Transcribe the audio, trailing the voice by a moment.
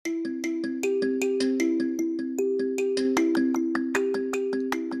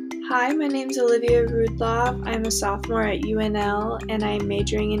Hi, my name's Olivia Rudloff. I'm a sophomore at UNL and I'm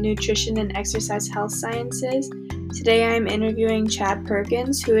majoring in nutrition and exercise health sciences. Today I'm interviewing Chad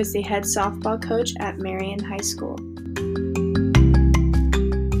Perkins, who is the head softball coach at Marion High School.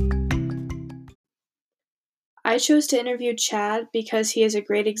 I chose to interview Chad because he is a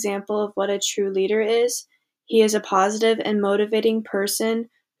great example of what a true leader is. He is a positive and motivating person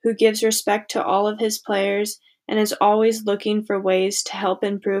who gives respect to all of his players and is always looking for ways to help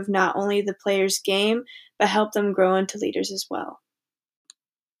improve not only the players' game, but help them grow into leaders as well.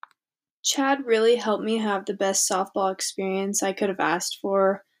 Chad really helped me have the best softball experience I could have asked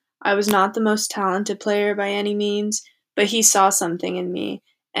for. I was not the most talented player by any means, but he saw something in me,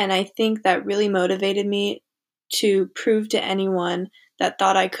 and I think that really motivated me to prove to anyone that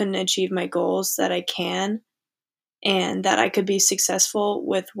thought I couldn't achieve my goals that I can, and that I could be successful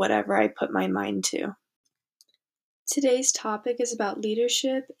with whatever I put my mind to. Today's topic is about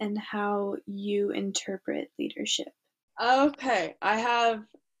leadership and how you interpret leadership. Okay, I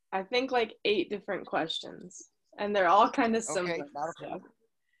think like 8 different questions, and they're all kind of similar. Okay, not a problem.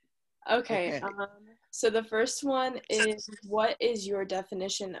 Okay, so the first one is, what is your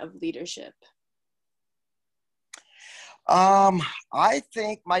definition of leadership? I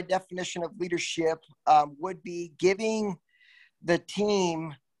think my definition of leadership would be giving the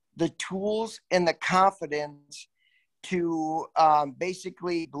team the tools and the confidence to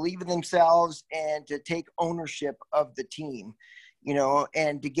basically believe in themselves and to take ownership of the team,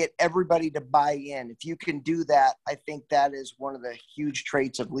 and to get everybody to buy in. If you can do that, I think that is one of the huge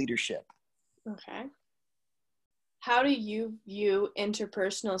traits of leadership. Okay. How do you view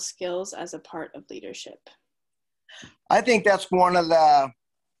interpersonal skills as a part of leadership? I think that's one of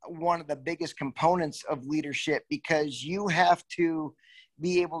the biggest components of leadership, because you have to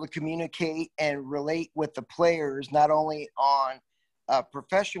be able to communicate and relate with the players, not only on a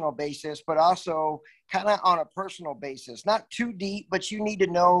professional basis, but also kind of on a personal basis. Not too deep, but you need to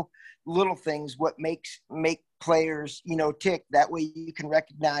know little things, what make players, tick. That way you can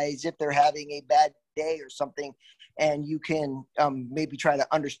recognize if they're having a bad day or something, and you can maybe try to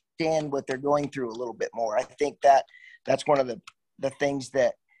understand what they're going through a little bit more. I think that's one of the things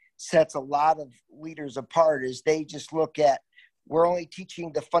that sets a lot of leaders apart, is they just look at, we're only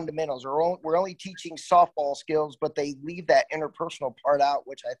teaching the fundamentals, or we're only teaching softball skills, but they leave that interpersonal part out,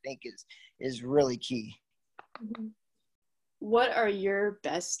 which I think is really key. Mm-hmm. What are your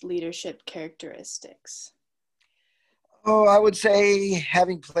best leadership characteristics? Oh, I would say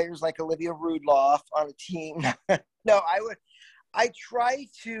having players like Olivia Rudloff on a team. No, I try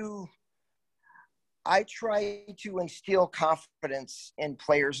to instill confidence in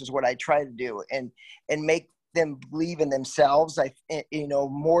players is what I try to do, and make them believe in themselves.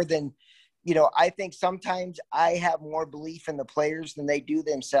 More than, I think sometimes I have more belief in the players than they do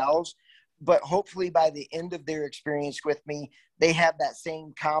themselves, but hopefully by the end of their experience with me, they have that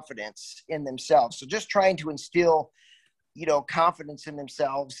same confidence in themselves. So just trying to instill, confidence in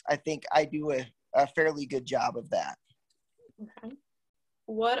themselves. I think I do a fairly good job of that. Okay.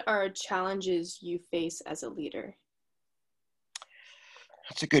 What are challenges you face as a leader?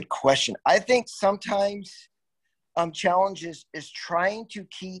 That's a good question. I think sometimes challenges is trying to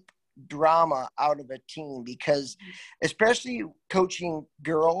keep drama out of a team, because especially coaching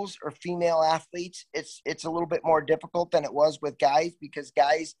girls or female athletes, it's a little bit more difficult than it was with guys, because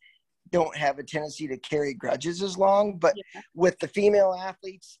guys don't have a tendency to carry grudges as long. But with the female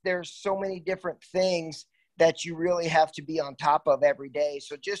athletes, there's so many different things that you really have to be on top of every day.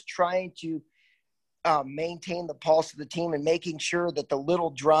 So just trying to maintain the pulse of the team and making sure that the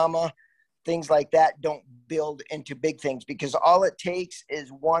little drama, things like that, don't build into big things, because all it takes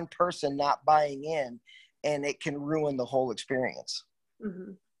is one person not buying in, and it can ruin the whole experience.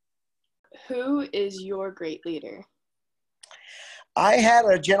 Mm-hmm. Who is your great leader? I had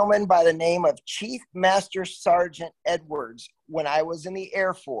a gentleman by the name of Chief Master Sergeant Edwards when I was in the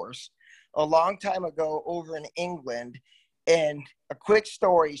Air Force a long time ago over in England. And a quick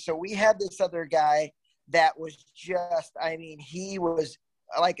story. So we had this other guy that was just, he was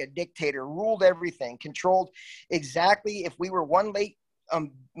like a dictator, ruled everything, controlled exactly. If we were 1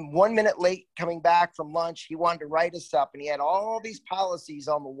 minute late coming back from lunch, he wanted to write us up, and he had all these policies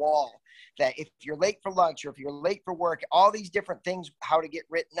on the wall that if you're late for lunch or if you're late for work, all these different things, how to get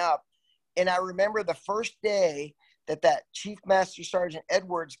written up. And I remember the first day that Chief Master Sergeant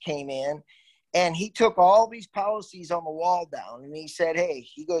Edwards came in, and he took all these policies on the wall down, and he said, hey,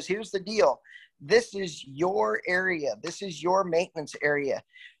 he goes, here's the deal. This is your area. This is your maintenance area.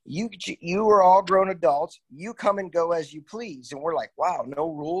 You are all grown adults. You come and go as you please. And we're like, wow, no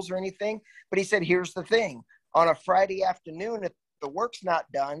rules or anything. But he said, here's the thing. On a Friday afternoon, if the work's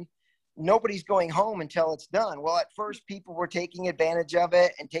not done, nobody's going home until it's done. Well, at first people were taking advantage of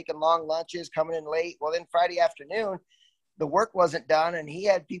it and taking long lunches, coming in late. Well, then Friday afternoon, the work wasn't done and he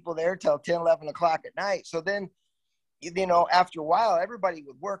had people there till 10, 11 o'clock at night. So then, after a while, everybody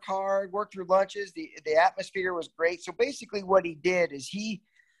would work hard, work through lunches. The atmosphere was great. So basically what he did is he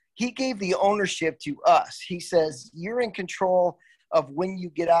gave the ownership to us. He says, you're in control of when you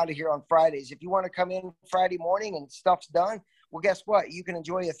get out of here on Fridays. If you want to come in Friday morning and stuff's done, well, guess what? You can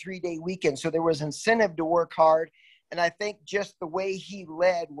enjoy a 3-day weekend. So there was incentive to work hard. And I think just the way he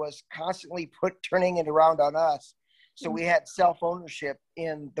led was constantly turning it around on us. So we had self-ownership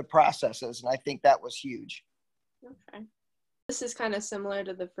in the processes. And I think that was huge. Okay. This is kind of similar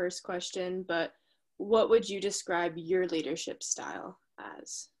to the first question, but what would you describe your leadership style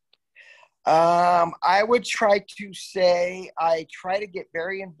as? I would try to say I try to get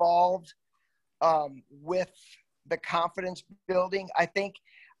very involved with the confidence building. I think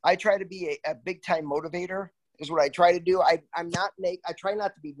I try to be a big time motivator is what I try to do. I try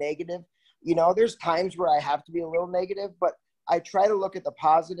not to be negative. There's times where I have to be a little negative, but I try to look at the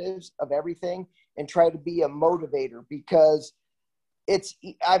positives of everything and try to be a motivator, because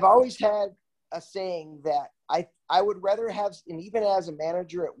I've always had a saying that I would rather have, and even as a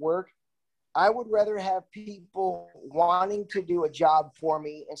manager at work, I would rather have people wanting to do a job for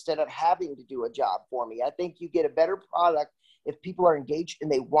me instead of having to do a job for me. I think you get a better product if people are engaged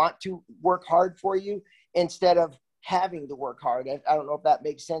and they want to work hard for you instead of having to work hard. I don't know if that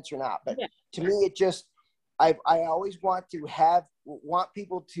makes sense or not, but to me, I always want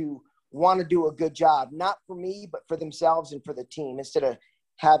people to want to do a good job, not for me, but for themselves and for the team instead of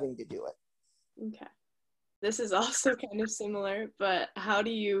having to do it. Okay. This is also kind of similar, but how do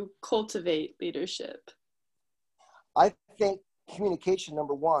you cultivate leadership? I think communication,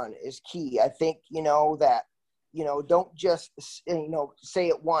 number one, is key. I think, that, don't just, say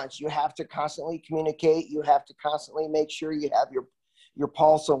it once. You have to constantly communicate. You have to constantly make sure you have your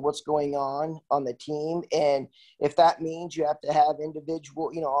pulse on what's going on the team. And if that means you have to have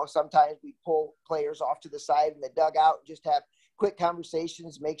individual, sometimes we pull players off to the side in the dugout and just have quick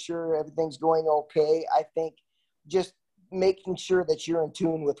conversations, make sure everything's going okay. I think just making sure that you're in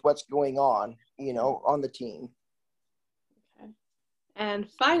tune with what's going on, on the team. Okay. And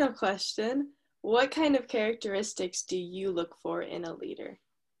final question, what kind of characteristics do you look for in a leader?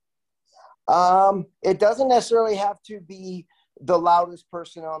 It doesn't necessarily have to be the loudest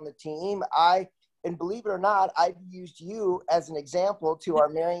person on the team. And believe it or not, I've used you as an example to our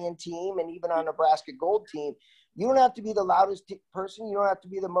Marion team and even our Nebraska Gold team. You don't have to be the loudest person. You don't have to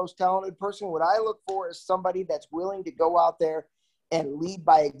be the most talented person. What I look for is somebody that's willing to go out there and lead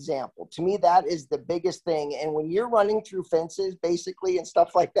by example. To me, that is the biggest thing. And when you're running through fences, basically, and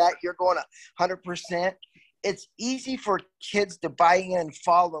stuff like that, you're going 100%. It's easy for kids to buy in and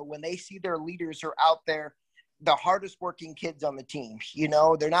follow when they see their leaders are out there, the hardest working kids on the team.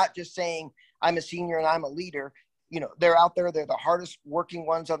 They're not just saying, I'm a senior and I'm a leader. They're out there, they're the hardest working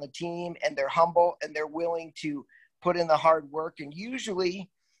ones on the team, and they're humble and they're willing to put in the hard work. And usually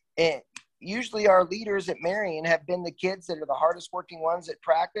our leaders at Marion have been the kids that are the hardest working ones at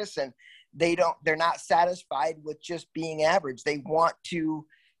practice, and they're not satisfied with just being average. They want to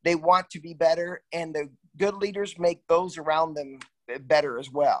be better, and the good leaders make those around them better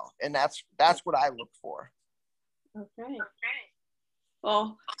as well. And that's what I look for. Okay.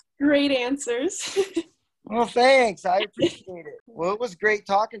 Well, great answers. Well, thanks. I appreciate it. Well, it was great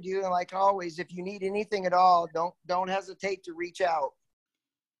talking to you. And like always, if you need anything at all, don't hesitate to reach out.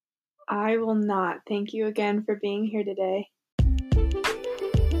 I will not. Thank you again for being here today.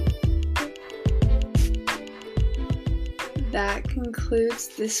 That concludes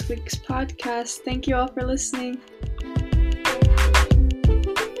this week's podcast. Thank you all for listening.